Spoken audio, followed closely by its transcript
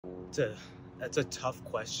It's a that's a tough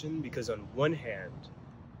question, because on one hand,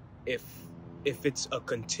 if it's a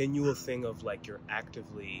continual thing of like you're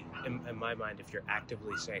actively, in my mind, if you're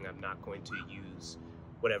actively saying I'm not going to use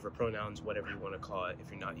whatever pronouns, whatever you want to call it,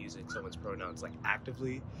 if you're not using someone's pronouns like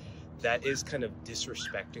actively, that is kind of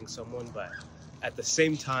disrespecting someone. But at the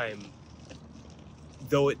same time,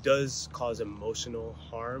 though it does cause emotional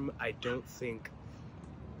harm, I don't think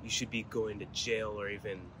you should be going to jail or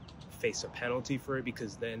even face a penalty for it,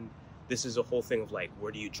 because then this is a whole thing of like,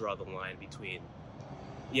 where do you draw the line between,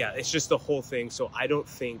 yeah, it's just the whole thing. So I don't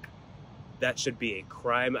think that should be a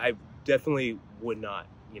crime. I definitely would not,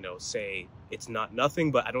 say it's not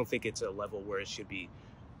nothing, but I don't think it's a level where it should be,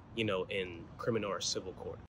 in criminal or civil court.